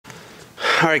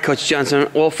All right, Coach Jensen.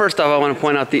 Well, first off, I want to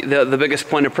point out the biggest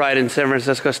point of pride in San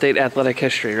Francisco State athletic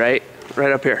history, right?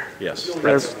 Right up here. Yes,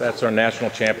 that's our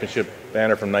national championship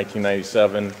banner from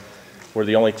 1997. We're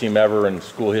the only team ever in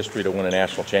school history to win a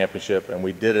national championship, and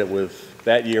we did it with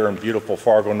that year in beautiful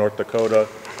Fargo, North Dakota,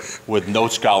 with no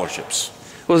scholarships.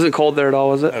 Wasn't it cold there at all,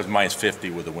 was it? It was minus 50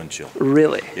 with the wind chill.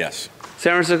 Really? Yes.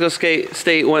 San Francisco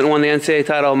State won the NCAA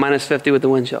title minus 50 with the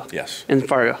wind chill. Yes. In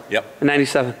Fargo. Yep. In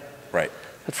 97. Right.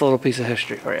 That's a little piece of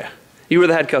history for you. You were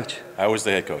the head coach? I was the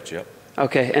head coach, yep.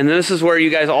 Okay, and this is where you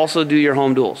guys also do your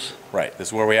home duels. Right. This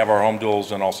is where we have our home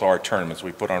duels and also our tournaments.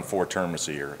 We put on 4 tournaments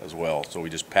a year as well. So we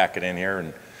just pack it in here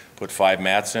and put 5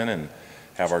 mats in and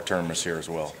have our tournaments here as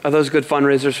well. Are those good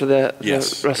fundraisers for the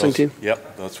wrestling team?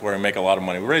 Yep. That's where we make a lot of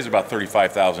money. We raise about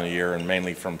 $35,000 a year, and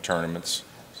mainly from tournaments.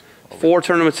 4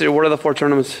 tournaments. What are the 4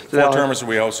 tournaments? 4 tournaments.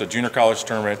 We host a junior college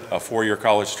tournament, a 4-year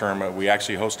college tournament. We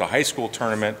actually host a high school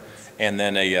tournament, and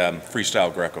then a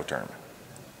freestyle Greco tournament.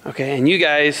 Okay, and you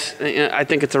guys, I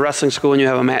think it's a wrestling school, and you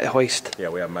have a mat hoist. Yeah,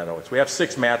 we have a mat hoist. We have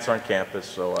 6 mats on campus,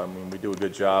 so I mean, we do a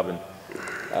good job.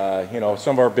 And you know,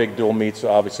 some of our big dual meets,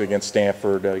 obviously against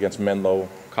Stanford, against Menlo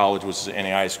College, which is an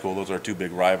NAI school. Those are 2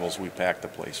 big rivals. We pack the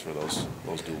place for those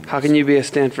dual meets. How can you be a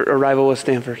rival with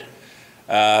Stanford?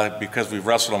 Because we've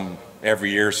wrestled them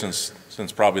every year since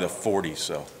probably the 40s.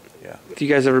 So, yeah. Do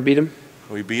you guys ever beat them?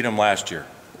 We beat them last year.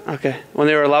 Okay. When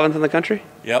they were 11th in the country?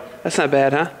 Yep. That's not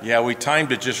bad, huh? Yeah, we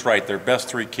timed it just right. Their best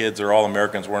 3 kids are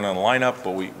All-Americans, weren't on the lineup,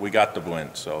 but we got the win,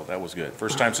 so that was good.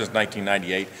 First time since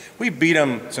 1998. We beat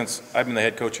them since I've been the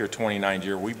head coach here 29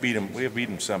 years. We have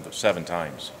beaten them 7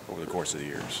 times over the course of the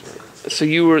years. So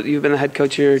you've been the head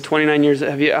coach here 29 years.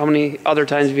 How many other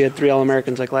times have you had 3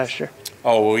 All-Americans like last year?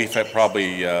 Oh, well, we've had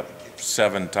probably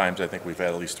 7 times. I think we've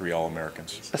had at least 3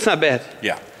 All-Americans. That's not bad.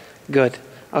 Yeah. Good.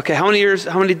 Okay, how many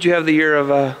did you have the year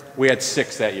of? We had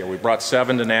 6 that year. We brought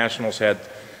 7 to nationals, had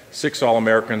 6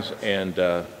 All-Americans, and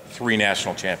 3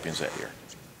 national champions that year.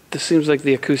 This seems like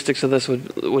the acoustics of this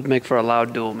would make for a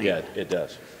loud duel meet. Yeah, it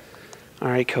does. All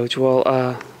right, Coach. Well,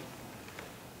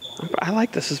 I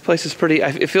like this. This place is pretty.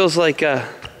 It feels like a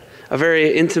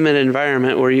very intimate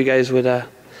environment where you guys would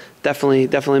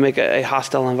definitely make a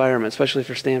hostile environment, especially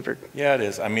for Stanford. Yeah, it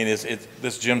is. I mean,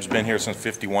 this gym's been here since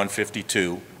 51,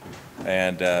 52.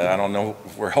 And I don't know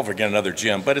if we're ever getting another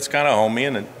gym, but it's kind of homey,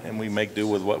 and we make do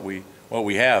with what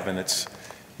we have, and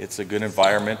it's a good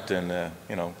environment, and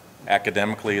you know,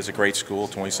 academically it's a great school,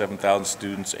 27,000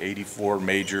 students, 84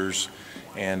 majors,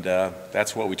 and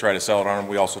that's what we try to sell it on.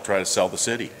 We also try to sell the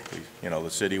city, you know, the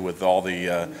city with all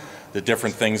the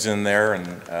different things in there, and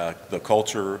the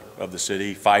culture of the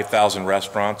city. 5,000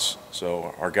 restaurants,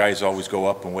 so our guys always go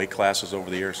up in weight classes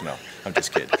over the years. No, I'm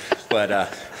just kidding,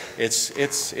 but.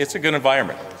 It's a good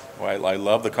environment. I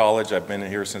love the college. I've been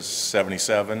here since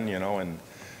 '77, you know, and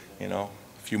you know,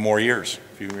 a few more years.